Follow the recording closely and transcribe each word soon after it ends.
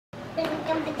Nice!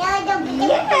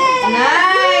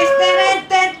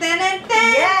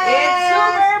 Yes! It's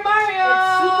Super Mario! It's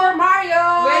Super Mario!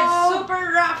 With Super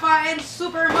Rafa and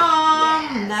Super Mom!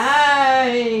 Yes.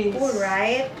 Nice!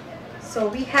 Alright. So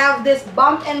we have this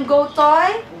bump and go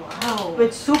toy Wow!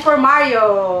 with Super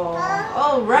Mario.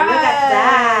 Alright! Look at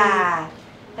that.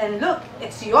 And look,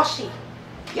 it's Yoshi.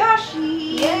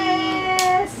 Yoshi!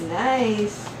 Yes!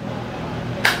 Nice!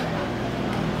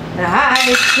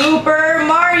 Nice! Super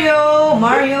Mario!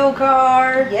 Mario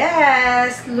Kart!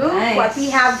 Yes! Look Nice. what we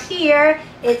have here.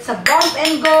 It's a bump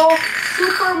and go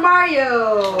Super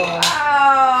Mario.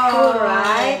 Wow!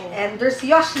 Alright. And there's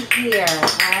Yoshi here.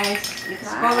 Nice! It's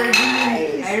Nice. colored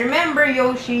green. I remember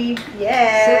Yoshi.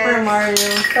 Yes. Super Mario.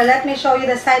 So let me show you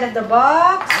the side of the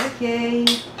box. Okay.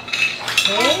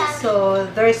 Okay, so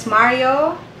there's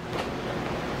Mario.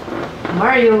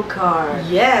 Mario Kart.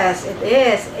 Yes, it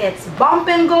is. It's Bump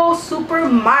and Go Super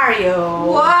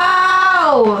Mario.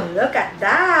 Wow! Look at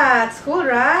that. It's cool,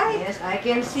 right? Yes, I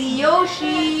can see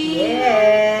Yoshi.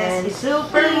 Yes. And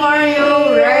Super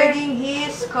Mario riding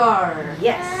his car.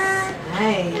 Yes.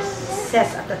 Nice. It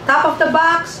says at the top of the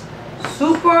box,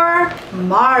 Super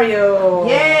Mario.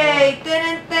 Yay!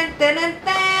 Ten.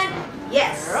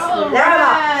 Yes. All Level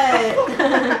right.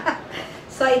 up.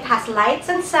 So it has lights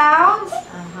and sounds.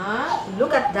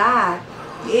 Look at that.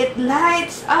 It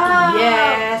lights up.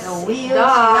 Yes, The it wheels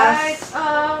does. lights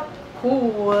up.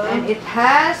 Cool. And it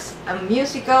has a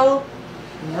musical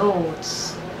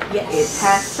notes. Yes. It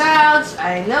has sounds.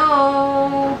 I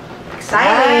know.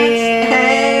 exciting. Lights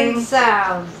and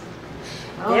sounds.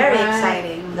 Very Alright.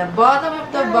 exciting. The bottom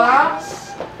of the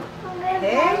box.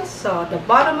 Okay, so the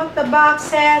bottom of the box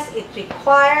says it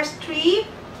requires 3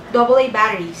 AA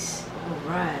batteries.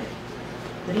 Alright.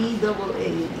 3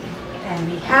 AA.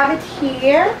 And we have it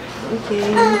here.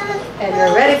 Okay. And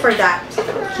we're ready for that.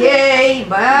 Okay,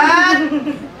 but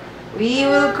we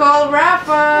will call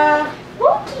Rafa.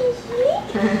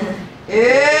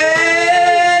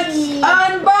 It's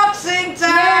unboxing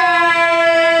time!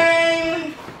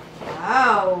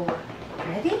 Wow!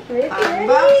 Ready?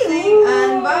 Unboxing, Ooh.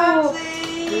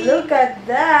 unboxing! Look at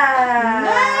that.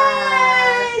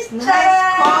 Nice! Nice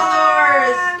Ta-da!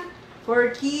 colors for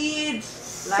kids.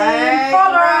 Same Like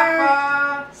color.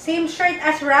 Rafa. Same shirt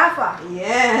as Rafa.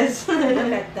 Yes.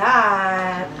 Look at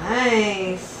that.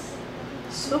 Nice.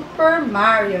 Super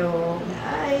Mario.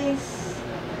 Nice.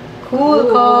 Cool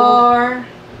Ooh. car.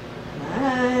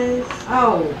 Nice.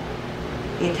 Oh,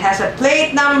 it has a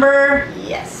plate number.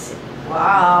 Yes.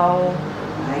 Wow,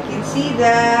 I can see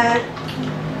that.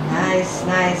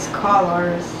 Nice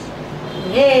colors.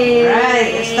 Yay.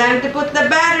 Right, it's time to put the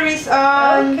batteries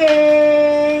on.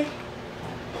 Okay.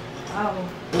 Oh.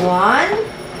 1,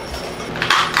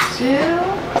 2,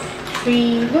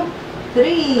 3.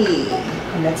 3.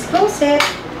 Let's close it.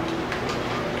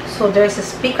 So there's a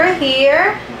speaker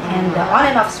here and the on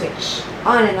and off switch.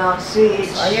 On and off switch.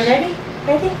 So are you ready?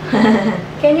 Ready?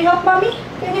 Can you help mommy?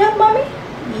 Can you help mommy?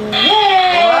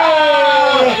 Yay!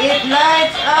 Wow, it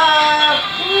lights up.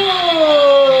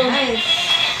 Ooh. Nice.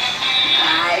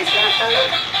 Nice.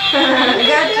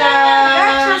 Gotcha.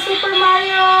 Gotcha, Super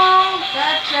Mario.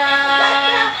 Gotcha.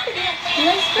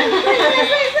 Nice.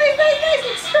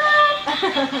 It's strong.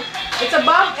 It's a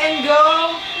bump and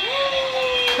go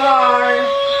car.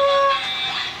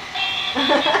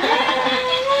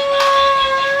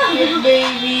 Good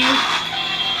baby.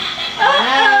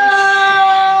 Nice.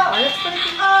 Let's put it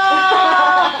in.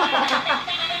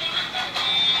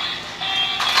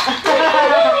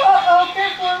 Oh,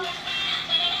 careful.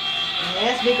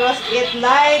 Yes, because it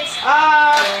lights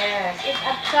up. Yes, it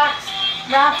attracts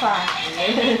Rafa.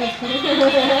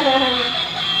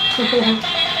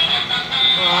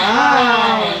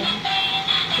 Wow.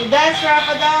 That's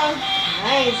Rafa down.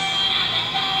 Nice.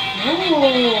 Ooh.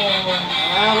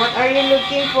 What are you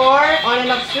looking for? On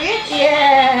and off switch?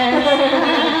 Yes.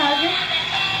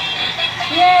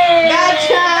 Yay.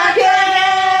 Gotcha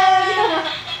again.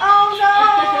 Oh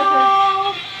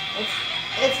no.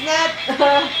 It's not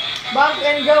bump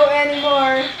and go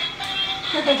anymore.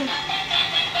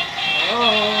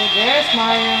 Oh, there's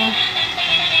Mario.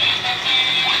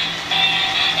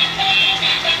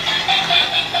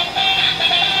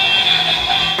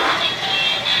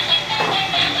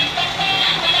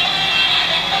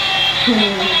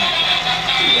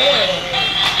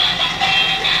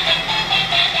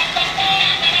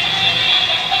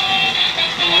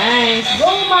 Nice. Go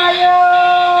Mario.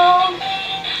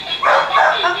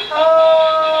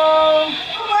 Uh-oh.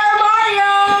 Super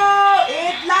Mario!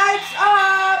 It lights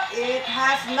up! It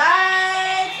has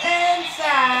lights and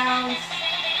sounds.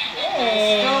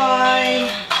 Yay. Toy.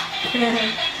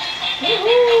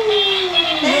 Woohoo.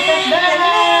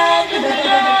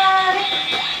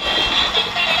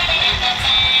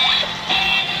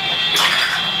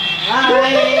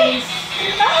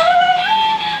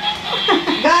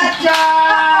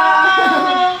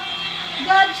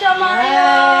 Ciao, Mario!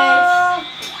 Nice.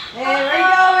 Hey, we're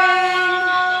going!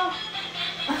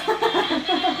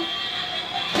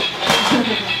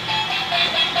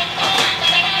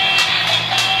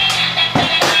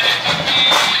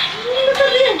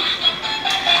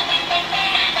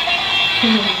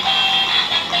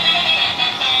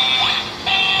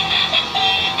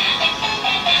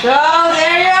 So,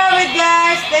 there you have it,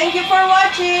 guys. Thank you for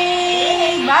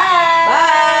watching. Bye!